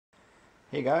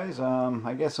Hey guys,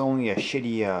 I guess only a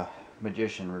shitty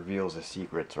magician reveals his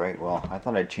secrets, right? Well, I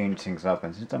thought I'd change things up,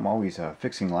 and since I'm always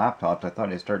fixing laptops, I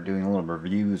thought I'd start doing a little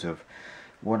reviews of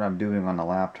what I'm doing on the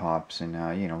laptops, and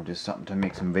you know, just something to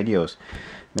make some videos,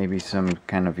 maybe some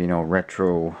kind of, you know,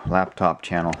 retro laptop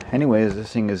channel. Anyways,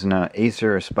 this thing is an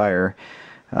Acer Aspire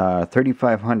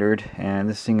 3500, and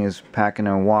this thing is packing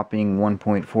a whopping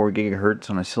 1.4 gigahertz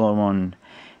on a Celeron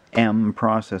M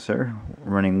processor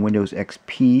running Windows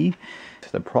XP.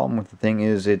 The problem with the thing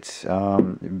is it's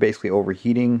basically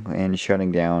overheating and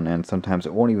shutting down, and sometimes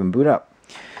it won't even boot up.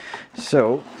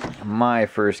 So my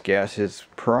first guess is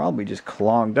probably just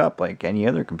clogged up like any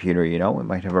other computer. You know, it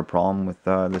might have a problem with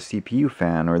the CPU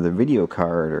fan or the video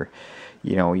card, or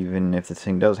you know, even if this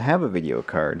thing does have a video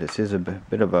card. This is a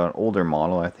bit of an older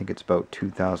model. I think it's about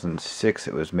 2006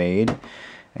 it was made.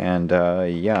 And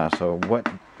yeah, so what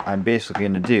I'm basically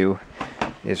going to do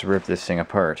is rip this thing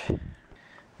apart.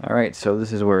 Alright, so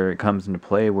this is where it comes into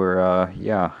play, where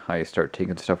yeah, I start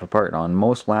taking stuff apart. On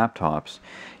most laptops,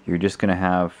 you're just going to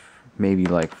have maybe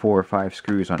like 4 or 5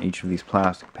 screws on each of these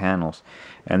plastic panels.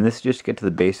 And this just to get to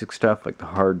the basic stuff like the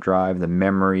hard drive, the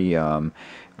memory,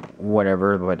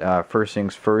 whatever. But first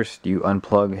things first, you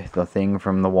unplug the thing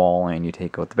from the wall and you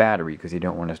take out the battery, because you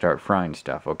don't want to start frying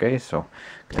stuff. Okay, so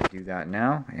I'm going to do that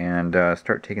now and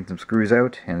start taking some screws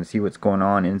out and see what's going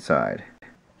on inside.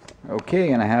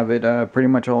 Okay, and I have it pretty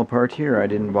much all apart here. I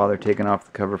didn't bother taking off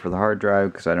the cover for the hard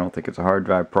drive because I don't think it's a hard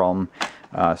drive problem.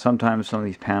 Sometimes some of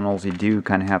these panels you do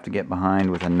kind of have to get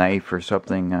behind with a knife or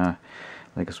something.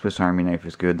 Like a Swiss Army knife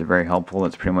is good. They're very helpful.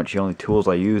 That's pretty much the only tools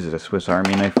I use, is a Swiss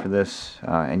Army knife for this,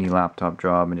 any laptop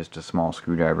job, and just a small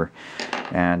screwdriver.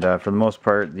 And for the most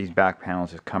part, these back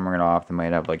panels just come right off. They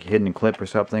might have like a hidden clip or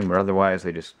something, but otherwise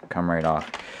they just come right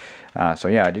off. So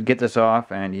yeah, I did get this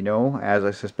off, and you know, as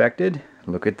I suspected,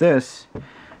 look at this.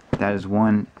 That is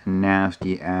one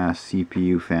nasty ass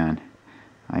CPU fan.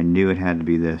 I knew it had to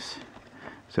be this.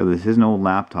 So this is an old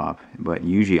laptop, but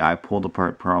usually I pulled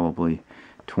apart probably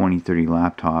 20-30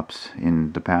 laptops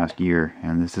in the past year,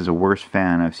 and this is the worst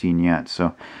fan I've seen yet. So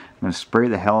I'm going to spray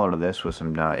the hell out of this with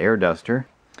some air duster.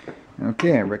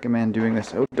 Okay, I recommend doing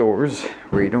this outdoors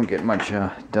where you don't get much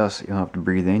dust you'll have to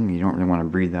breathe in. You don't really want to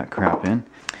breathe that crap in.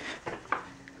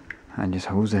 And just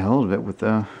hose the hell out of it with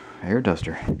the air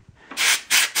duster.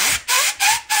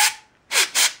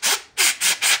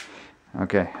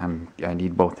 Okay, I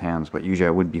need both hands, but usually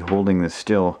I would be holding this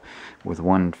still with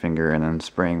one finger and then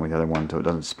spraying with the other one so it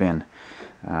doesn't spin.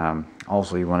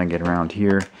 Also, you want to get around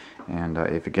here, and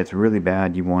if it gets really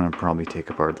bad, you want to probably take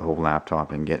apart the whole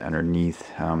laptop and get underneath.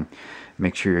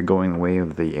 Make sure you're going the way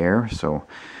of the air, so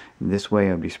this way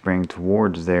I'll be spraying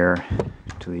towards there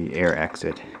to the air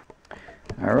exit.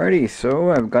 Alrighty,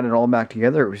 so I've got it all back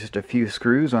together. It was just a few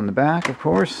screws on the back, of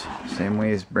course, same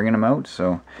way as bringing them out,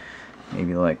 so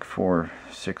maybe like 4,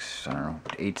 6, I don't know,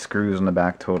 8 screws on the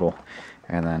back total,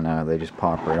 and then they just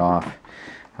pop right off.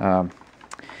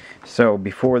 So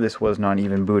before, this was not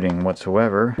even booting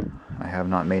whatsoever. I have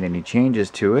not made any changes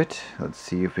to it. Let's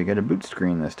see if we get a boot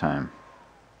screen this time.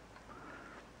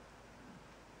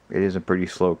 It is a pretty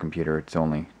slow computer. It's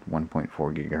only 1.4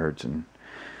 gigahertz and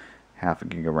half a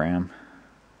gig of RAM.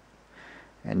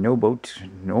 And no boot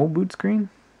screen?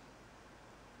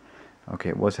 Okay,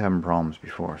 it was having problems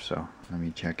before, so let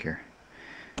me check here.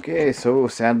 Okay, so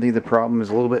sadly the problem is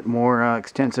a little bit more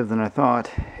extensive than I thought.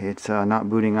 It's not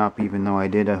booting up, even though I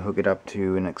did hook it up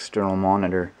to an external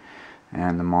monitor,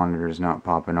 and the monitor is not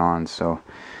popping on. So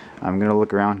I'm going to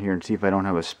look around here and see if I don't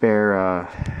have a spare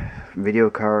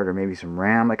video card or maybe some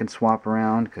RAM I can swap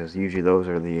around, because usually those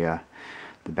are the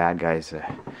bad guys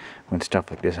when stuff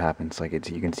like this happens. Like,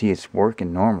 you can see it's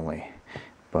working normally,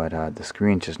 but the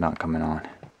screen's just not coming on.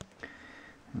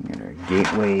 We got our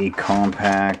Gateway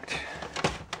Compact.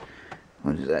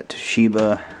 What is that?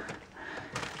 Toshiba.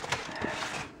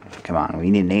 Come on, we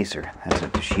need an Acer. That's a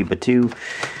Toshiba too.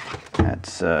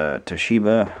 That's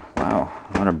Toshiba. Wow,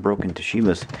 a lot of broken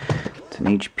Toshibas. It's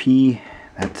an HP.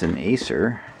 That's an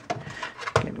Acer.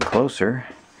 Getting closer.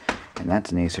 And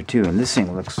that's an Acer too. And this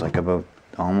thing looks like about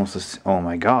almost the oh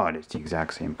my god, it's the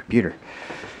exact same computer.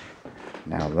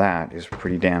 Now that is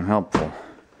pretty damn helpful.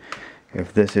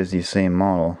 If this is the same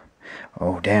model.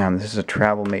 Oh damn, this is a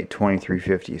TravelMate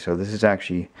 2350, so this is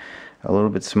actually a little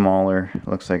bit smaller.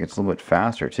 Looks like it's a little bit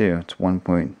faster too. It's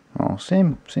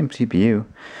same CPU.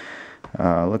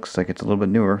 Looks like it's a little bit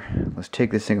newer. Let's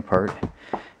take this thing apart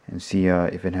and see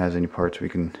if it has any parts we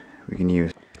can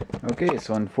use. Okay,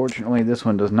 so unfortunately this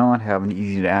one does not have an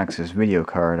easy to access video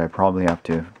card.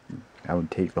 I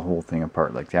would take the whole thing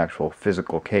apart, like the actual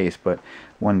physical case. But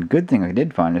one good thing I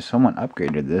did find is someone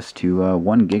upgraded this to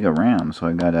 1 gig of RAM. So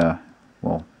I got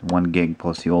well, 1 gig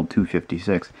plus the old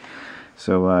 256.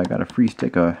 So I got a free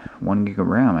stick of 1 gig of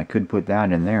RAM. I could put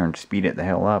that in there and speed it the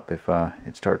hell up if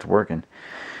it starts working.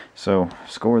 So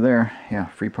score there. Yeah,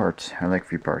 free parts. I like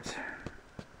free parts.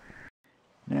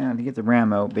 Now to get the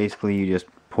RAM out, basically you just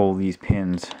pull these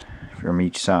pins from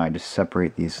each side, just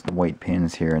separate these white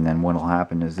pins here, and then what will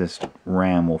happen is this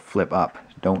RAM will flip up.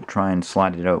 Don't try and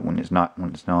slide it out when it's not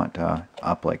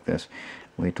up like this.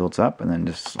 Wait till it's up and then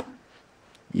just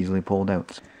easily pull it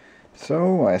out.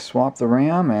 So I swapped the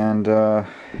RAM and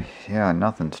yeah,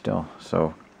 nothing still.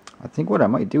 So I think what I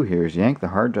might do here is yank the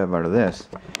hard drive out of this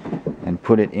and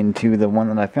put it into the one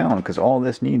that I found, because all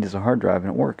this needs is a hard drive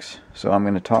and it works. So I'm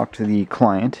going to talk to the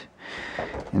client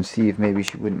and see if maybe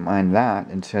she wouldn't mind that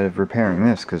instead of repairing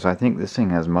this, because I think this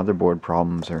thing has motherboard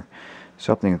problems or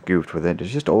something goofed with it.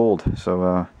 It's just old.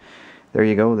 So there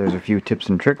you go. There's a few tips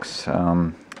and tricks.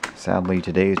 Sadly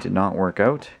today's did not work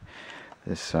out.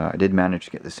 I did manage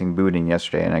to get this thing booting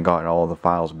yesterday, and I got all the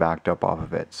files backed up off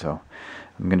of it. So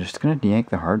I'm just gonna yank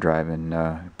the hard drive and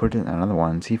put it in another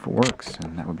one and see if it works,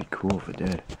 and that would be cool if it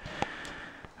did.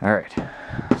 Alright,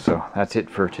 so that's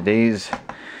it for today's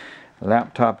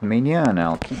laptop mania, and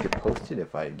I'll keep you posted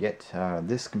if I get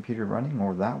this computer running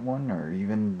or that one or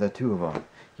even the two of them.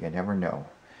 You never know.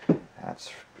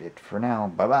 That's it for now.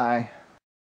 Bye bye.